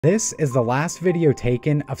This is the last video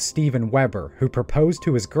taken of Steven Weber, who proposed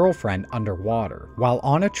to his girlfriend underwater. While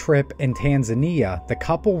on a trip in Tanzania, the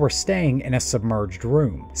couple were staying in a submerged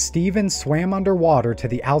room. Steven swam underwater to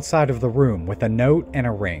the outside of the room with a note and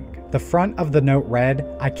a ring. The front of the note read,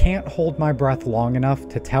 "I can't hold my breath long enough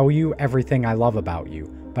to tell you everything I love about you,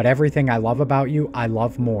 but everything I love about you, I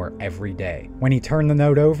love more every day." When he turned the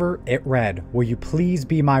note over, it read, "Will you please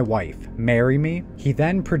be my wife? Marry me?" He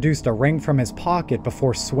then produced a ring from his pocket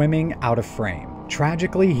before swimming out of frame.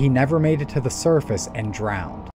 Tragically, he never made it to the surface and drowned.